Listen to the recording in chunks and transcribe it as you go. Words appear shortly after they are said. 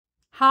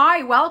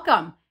Hi,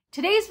 welcome.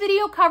 Today's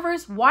video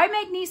covers why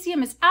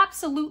magnesium is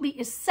absolutely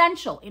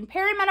essential in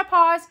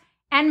perimenopause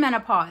and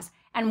menopause,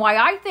 and why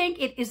I think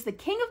it is the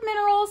king of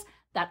minerals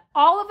that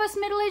all of us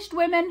middle-aged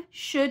women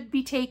should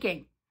be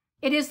taking.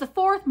 It is the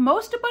fourth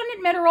most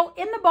abundant mineral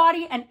in the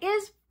body and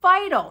is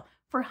vital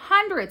for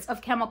hundreds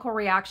of chemical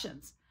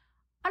reactions.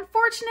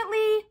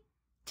 Unfortunately,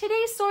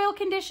 today's soil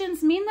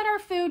conditions mean that our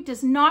food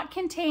does not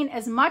contain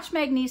as much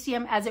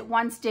magnesium as it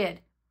once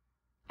did,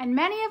 and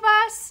many of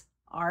us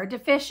are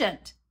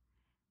deficient.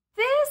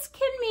 This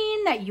can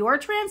mean that your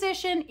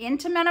transition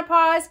into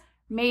menopause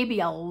may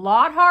be a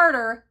lot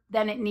harder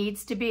than it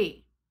needs to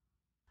be.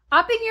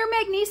 Upping your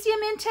magnesium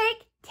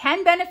intake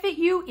can benefit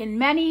you in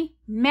many,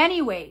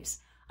 many ways.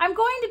 I'm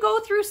going to go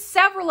through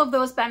several of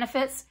those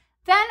benefits.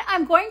 Then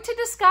I'm going to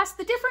discuss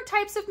the different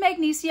types of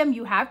magnesium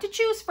you have to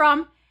choose from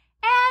and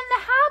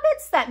the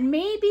habits that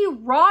may be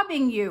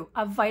robbing you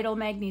of vital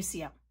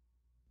magnesium.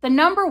 The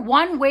number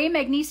one way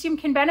magnesium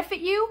can benefit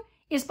you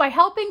is by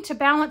helping to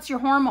balance your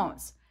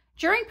hormones.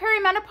 During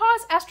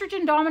perimenopause,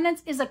 estrogen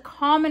dominance is a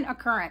common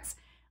occurrence,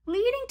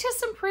 leading to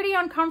some pretty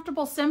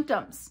uncomfortable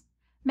symptoms.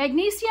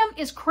 Magnesium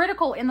is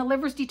critical in the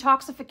liver's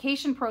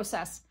detoxification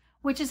process,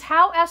 which is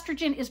how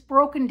estrogen is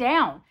broken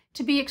down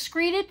to be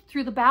excreted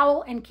through the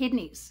bowel and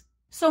kidneys.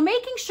 So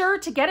making sure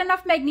to get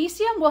enough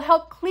magnesium will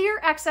help clear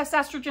excess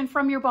estrogen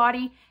from your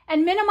body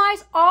and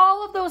minimize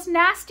all of those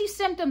nasty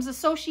symptoms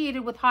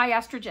associated with high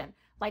estrogen,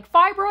 like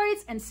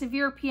fibroids and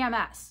severe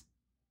PMS.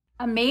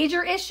 A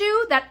major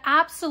issue that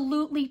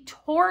absolutely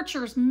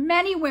tortures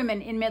many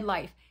women in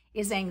midlife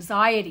is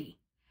anxiety.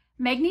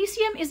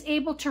 Magnesium is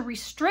able to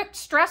restrict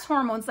stress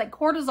hormones like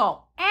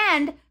cortisol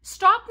and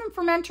stop them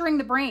from entering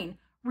the brain,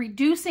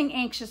 reducing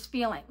anxious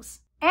feelings,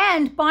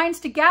 and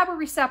binds to GABA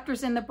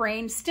receptors in the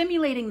brain,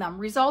 stimulating them,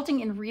 resulting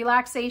in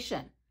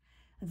relaxation.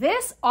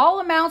 This all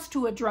amounts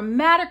to a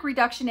dramatic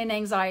reduction in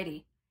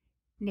anxiety.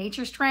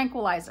 Nature's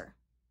tranquilizer.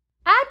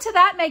 Add to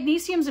that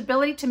magnesium's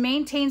ability to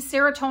maintain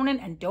serotonin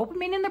and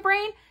dopamine in the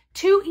brain,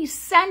 two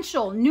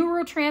essential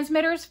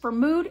neurotransmitters for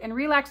mood and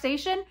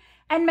relaxation,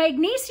 and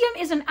magnesium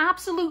is an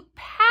absolute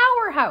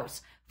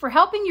powerhouse for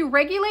helping you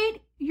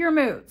regulate your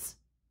moods.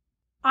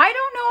 I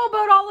don't know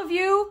about all of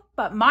you,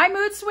 but my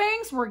mood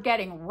swings were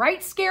getting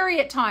right scary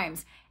at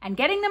times, and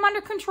getting them under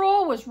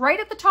control was right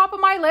at the top of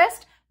my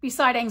list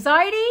beside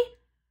anxiety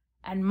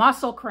and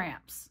muscle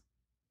cramps.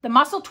 The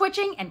muscle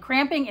twitching and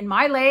cramping in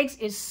my legs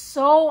is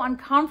so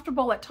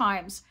uncomfortable at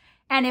times,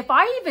 and if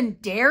I even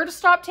dare to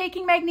stop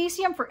taking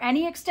magnesium for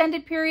any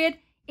extended period,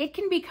 it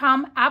can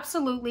become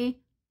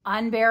absolutely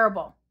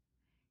unbearable.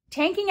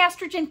 Tanking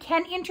estrogen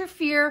can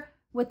interfere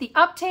with the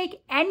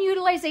uptake and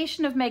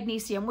utilization of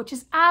magnesium, which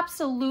is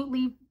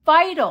absolutely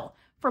vital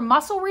for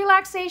muscle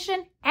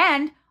relaxation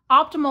and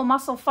optimal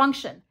muscle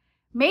function,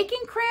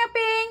 making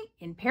cramping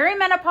in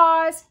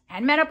perimenopause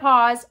and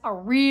menopause a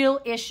real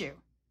issue.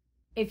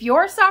 If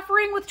you're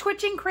suffering with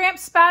twitching,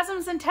 cramps,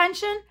 spasms, and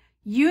tension,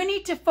 you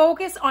need to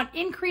focus on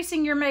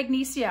increasing your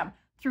magnesium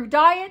through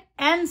diet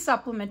and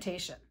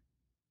supplementation.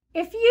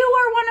 If you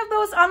are one of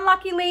those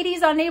unlucky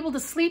ladies unable to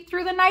sleep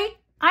through the night,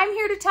 I'm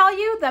here to tell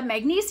you that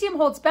magnesium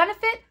holds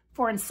benefit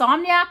for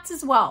insomniacs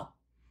as well.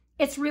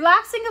 Its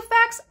relaxing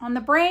effects on the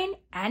brain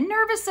and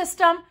nervous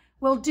system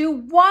will do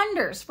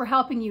wonders for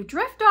helping you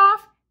drift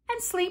off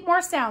and sleep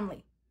more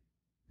soundly.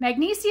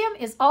 Magnesium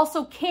is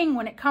also king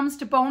when it comes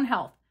to bone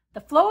health. The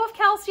flow of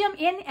calcium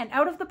in and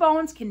out of the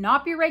bones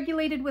cannot be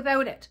regulated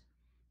without it.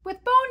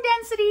 With bone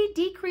density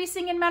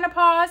decreasing in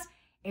menopause,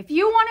 if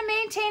you want to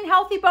maintain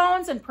healthy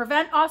bones and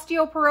prevent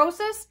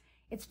osteoporosis,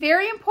 it's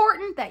very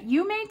important that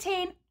you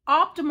maintain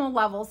optimal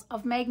levels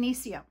of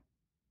magnesium.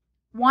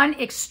 One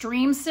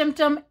extreme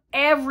symptom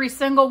every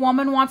single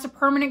woman wants a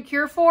permanent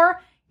cure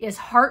for is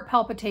heart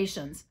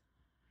palpitations.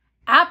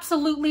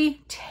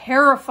 Absolutely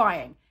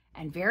terrifying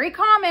and very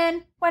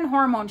common when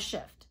hormones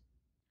shift.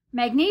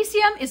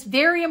 Magnesium is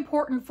very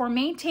important for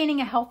maintaining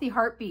a healthy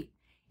heartbeat.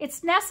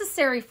 It's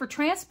necessary for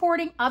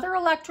transporting other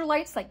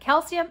electrolytes like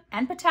calcium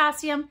and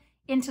potassium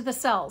into the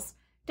cells.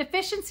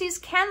 Deficiencies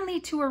can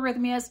lead to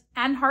arrhythmias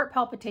and heart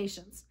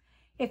palpitations.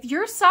 If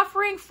you're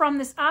suffering from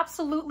this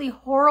absolutely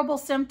horrible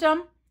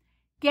symptom,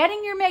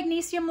 getting your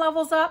magnesium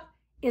levels up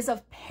is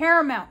of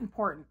paramount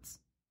importance.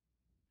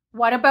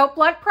 What about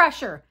blood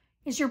pressure?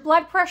 Is your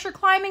blood pressure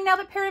climbing now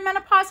that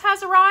perimenopause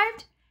has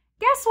arrived?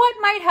 Guess what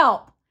might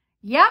help?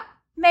 Yep.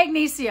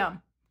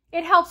 Magnesium.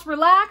 It helps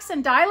relax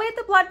and dilate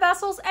the blood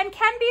vessels and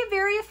can be a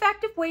very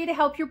effective way to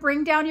help you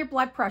bring down your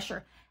blood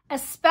pressure,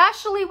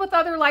 especially with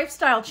other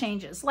lifestyle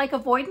changes like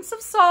avoidance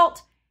of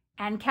salt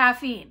and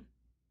caffeine.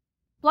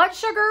 Blood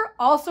sugar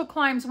also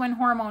climbs when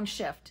hormones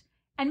shift,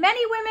 and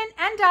many women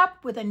end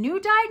up with a new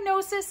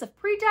diagnosis of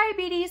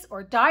prediabetes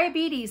or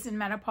diabetes in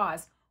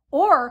menopause,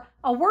 or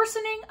a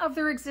worsening of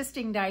their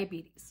existing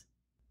diabetes.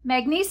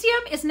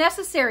 Magnesium is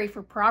necessary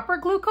for proper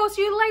glucose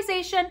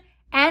utilization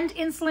and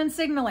insulin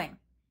signaling.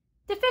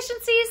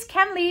 Deficiencies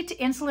can lead to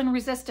insulin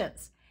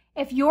resistance.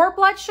 If your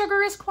blood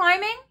sugar is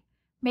climbing,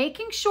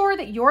 making sure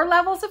that your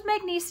levels of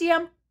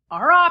magnesium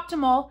are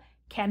optimal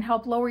can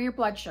help lower your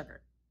blood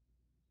sugar.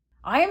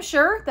 I am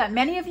sure that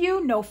many of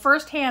you know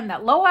firsthand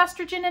that low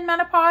estrogen in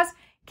menopause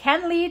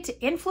can lead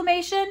to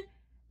inflammation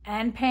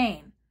and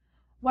pain.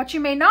 What you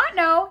may not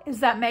know is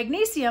that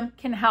magnesium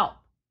can help.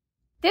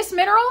 This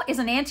mineral is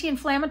an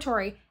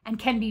anti-inflammatory and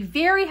can be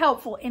very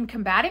helpful in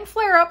combating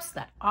flare-ups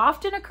that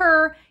often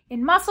occur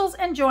in muscles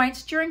and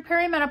joints during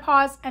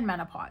perimenopause and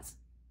menopause.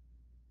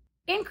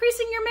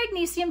 Increasing your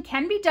magnesium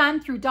can be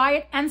done through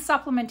diet and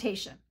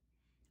supplementation.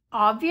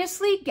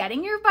 Obviously,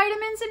 getting your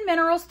vitamins and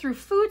minerals through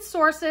food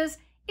sources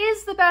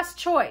is the best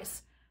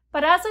choice.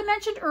 But as I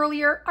mentioned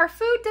earlier, our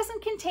food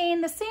doesn't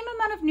contain the same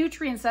amount of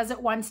nutrients as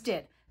it once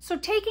did, so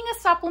taking a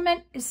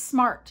supplement is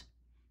smart.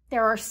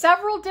 There are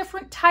several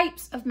different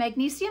types of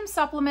magnesium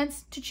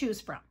supplements to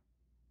choose from.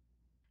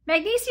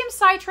 Magnesium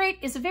citrate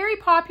is a very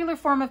popular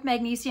form of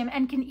magnesium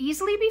and can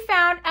easily be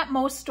found at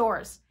most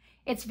stores.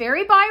 It's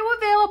very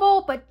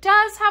bioavailable but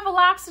does have a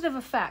laxative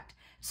effect,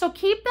 so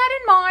keep that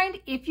in mind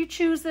if you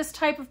choose this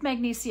type of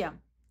magnesium,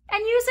 and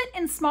use it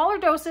in smaller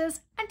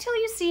doses until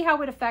you see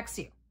how it affects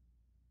you.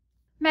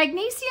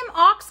 Magnesium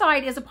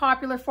oxide is a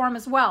popular form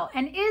as well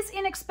and is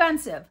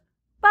inexpensive,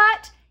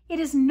 but it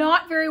is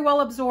not very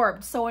well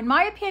absorbed. So in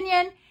my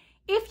opinion,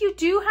 if you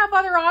do have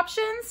other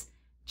options,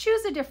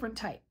 choose a different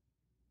type.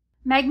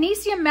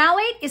 Magnesium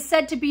malate is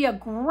said to be a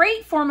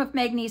great form of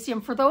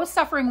magnesium for those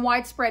suffering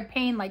widespread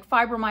pain like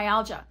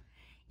fibromyalgia.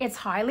 It's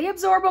highly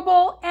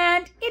absorbable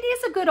and it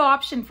is a good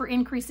option for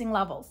increasing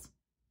levels.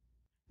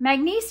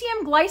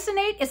 Magnesium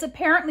glycinate is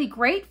apparently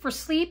great for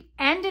sleep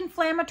and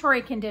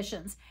inflammatory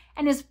conditions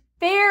and is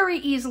very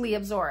easily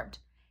absorbed.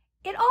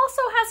 It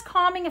also has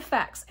calming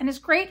effects and is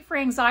great for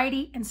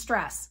anxiety and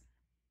stress.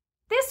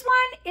 This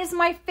one is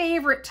my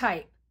favorite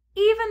type,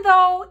 even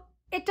though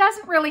it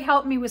doesn't really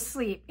help me with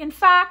sleep. In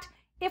fact,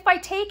 if I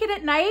take it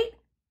at night,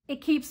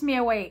 it keeps me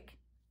awake.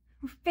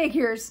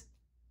 Figures.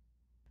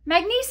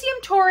 Magnesium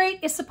taurate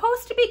is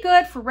supposed to be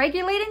good for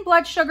regulating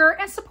blood sugar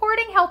and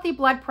supporting healthy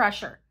blood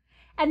pressure.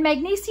 And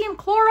magnesium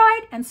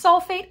chloride and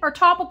sulfate are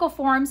topical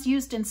forms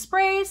used in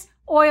sprays,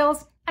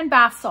 oils, and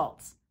bath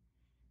salts.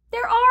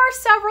 There are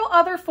several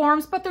other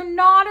forms, but they're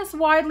not as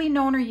widely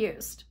known or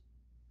used.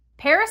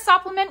 Pair a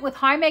supplement with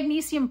high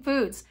magnesium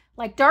foods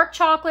like dark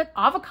chocolate,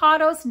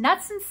 avocados,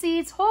 nuts and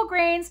seeds, whole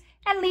grains,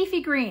 and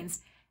leafy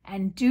greens.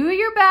 And do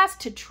your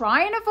best to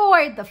try and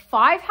avoid the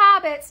 5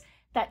 habits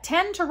that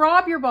tend to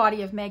rob your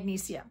body of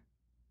magnesium.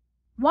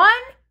 1.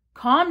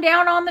 Calm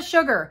down on the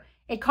sugar.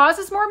 It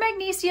causes more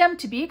magnesium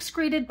to be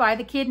excreted by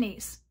the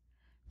kidneys.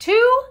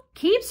 2.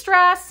 Keep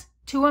stress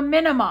to a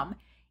minimum.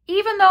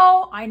 Even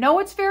though I know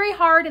it's very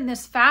hard in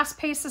this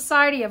fast-paced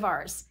society of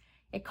ours.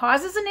 It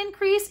causes an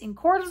increase in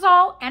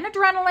cortisol and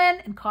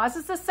adrenaline and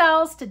causes the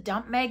cells to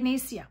dump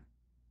magnesium.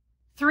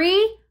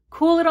 3.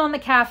 Cool it on the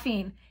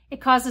caffeine.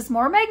 It causes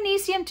more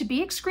magnesium to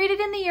be excreted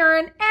in the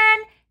urine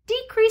and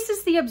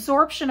decreases the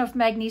absorption of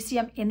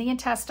magnesium in the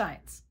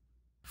intestines.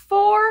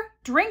 4.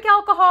 Drink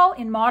alcohol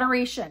in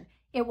moderation.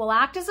 It will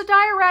act as a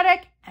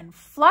diuretic and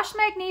flush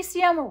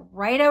magnesium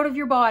right out of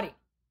your body.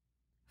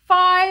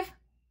 5.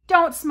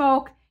 Don't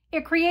smoke.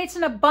 It creates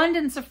an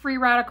abundance of free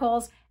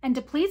radicals and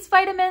depletes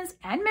vitamins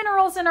and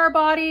minerals in our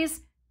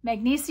bodies,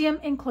 magnesium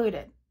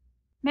included.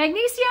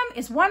 Magnesium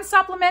is one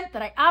supplement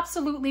that I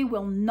absolutely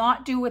will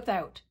not do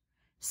without.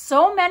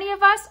 So many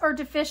of us are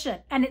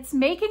deficient, and it's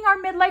making our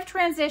midlife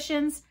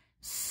transitions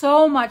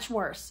so much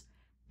worse.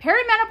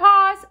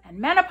 Perimenopause and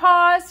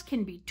menopause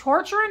can be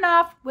torture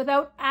enough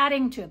without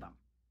adding to them.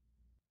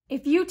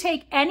 If you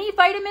take any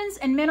vitamins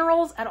and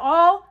minerals at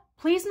all,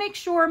 please make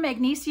sure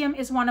magnesium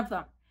is one of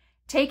them.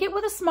 Take it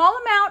with a small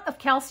amount of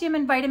calcium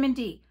and vitamin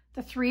D.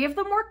 The 3 of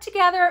them work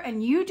together,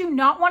 and you do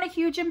not want a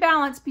huge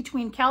imbalance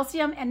between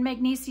calcium and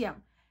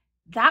magnesium.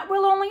 That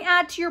will only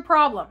add to your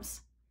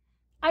problems.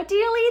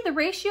 Ideally, the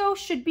ratio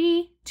should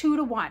be 2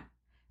 to 1.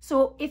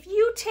 So if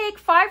you take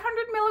 500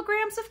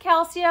 milligrams of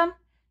calcium,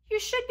 you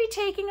should be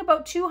taking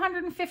about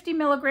 250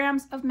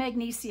 milligrams of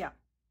magnesium.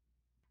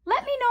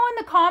 Let me know in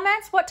the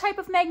comments what type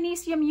of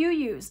magnesium you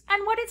use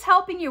and what it's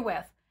helping you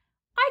with.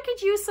 I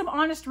could use some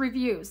honest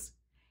reviews.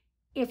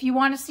 If you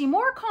want to see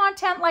more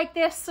content like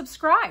this,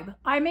 subscribe.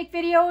 I make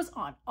videos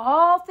on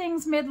all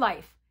things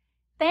midlife.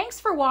 Thanks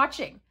for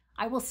watching.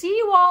 I will see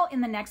you all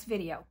in the next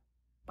video.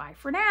 Bye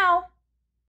for now.